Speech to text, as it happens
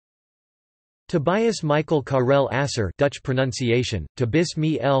Tobias Michael Karel Asser, Dutch pronunciation: Tobias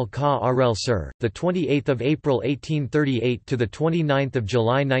Michael Karel Asser, the 28th of April 1838 to the 29th of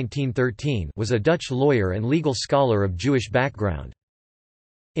July 1913, was a Dutch lawyer and legal scholar of Jewish background.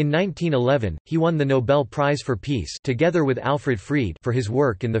 In 1911, he won the Nobel Prize for Peace together with Alfred Fried for his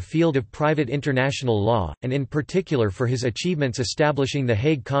work in the field of private international law, and in particular for his achievements establishing the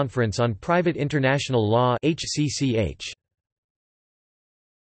Hague Conference on Private International Law (HCCH).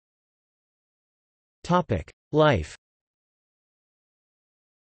 Life.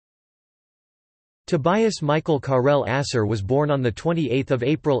 Tobias Michael Karel Asser was born on 28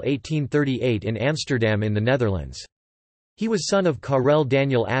 April 1838 in Amsterdam in the Netherlands. He was son of Karel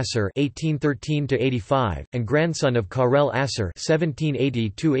Daniel Asser (1813–85) and grandson of Karel Asser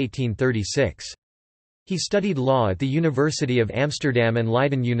 (1780–1836). He studied law at the University of Amsterdam and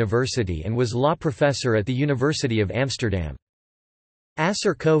Leiden University and was law professor at the University of Amsterdam.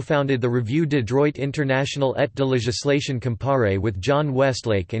 Asser co-founded the Revue de droit international et de législation comparée with John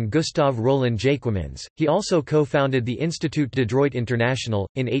Westlake and Gustave Roland Jacquemins. He also co-founded the Institut de droit international,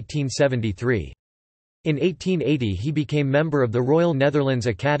 in 1873. In 1880 he became member of the Royal Netherlands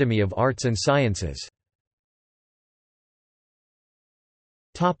Academy of Arts and Sciences.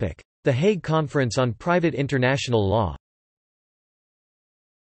 The Hague Conference on Private International Law.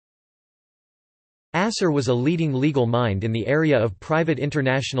 Asser was a leading legal mind in the area of private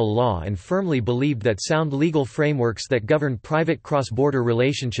international law and firmly believed that sound legal frameworks that govern private cross-border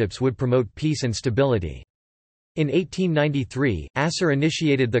relationships would promote peace and stability. In 1893, Asser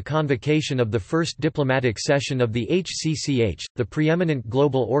initiated the convocation of the first diplomatic session of the HCCH, the preeminent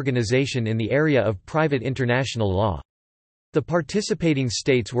global organization in the area of private international law. The participating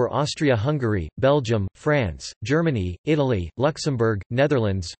states were Austria-Hungary, Belgium, France, Germany, Italy, Luxembourg,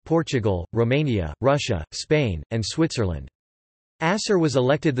 Netherlands, Portugal, Romania, Russia, Spain, and Switzerland. Asser was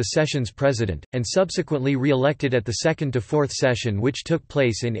elected the session's president, and subsequently re-elected at the second to fourth session, which took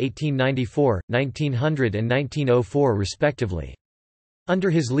place in 1894, 1900 and 1904 respectively.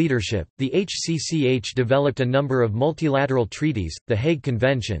 Under his leadership, the HCCH developed a number of multilateral treaties, the Hague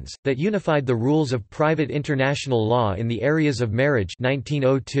Conventions, that unified the rules of private international law in the areas of marriage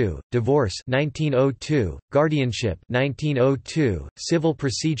 1902, divorce 1902, guardianship 1902, civil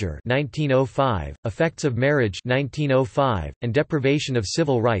procedure 1905, effects of marriage 1905, and deprivation of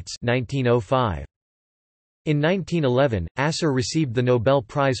civil rights 1905. In 1911, Asser received the Nobel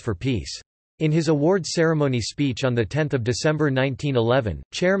Prize for Peace. In his award ceremony speech on 10 December 1911,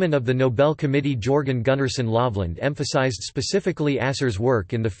 chairman of the Nobel Committee Jorgen Gunnarsson Loveland emphasized specifically Asser's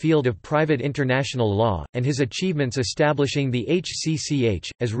work in the field of private international law, and his achievements establishing the HCCH,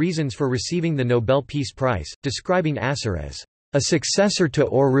 as reasons for receiving the Nobel Peace Prize, describing Asser as a successor to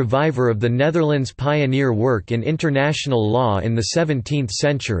or reviver of the Netherlands' pioneer work in international law in the 17th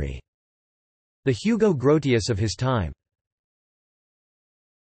century, the Hugo Grotius of his time.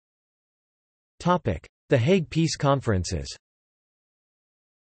 The Hague Peace Conferences.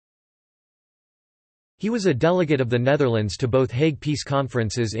 He was a delegate of the Netherlands to both Hague Peace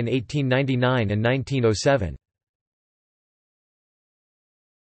Conferences in 1899 and 1907.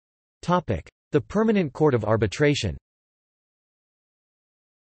 The Permanent Court of Arbitration.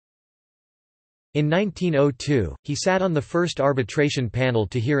 In 1902, he sat on the first arbitration panel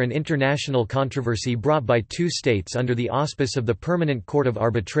to hear an international controversy brought by two states under the auspice of the Permanent Court of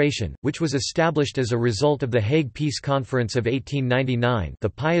Arbitration, which was established as a result of the Hague Peace Conference of 1899, the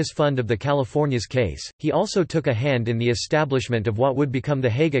Pious Fund of the Californias case. He also took a hand in the establishment of what would become the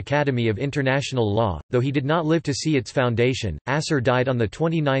Hague Academy of International Law, though he did not live to see its foundation. Asser died on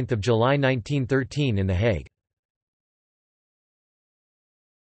 29 July 1913 in The Hague.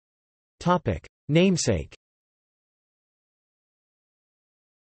 Namesake.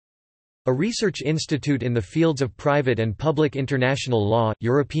 A research institute in the fields of private and public international law,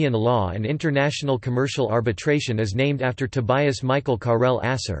 European law and international commercial arbitration is named after Tobias Michael Karel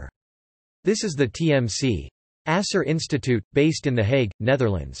Asser. This is the TMC. Asser Institute, based in The Hague,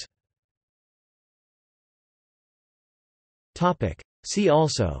 Netherlands. See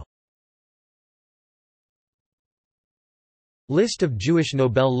also: List of Jewish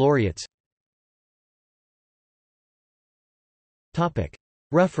Nobel laureates.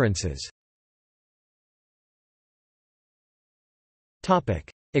 References.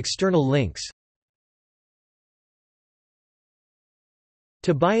 External links.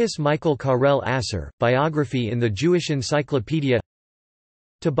 Tobias Michael Karel Asser, biography in the Jewish Encyclopedia.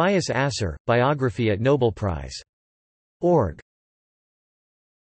 Tobias Asser, biography at Nobelprize.org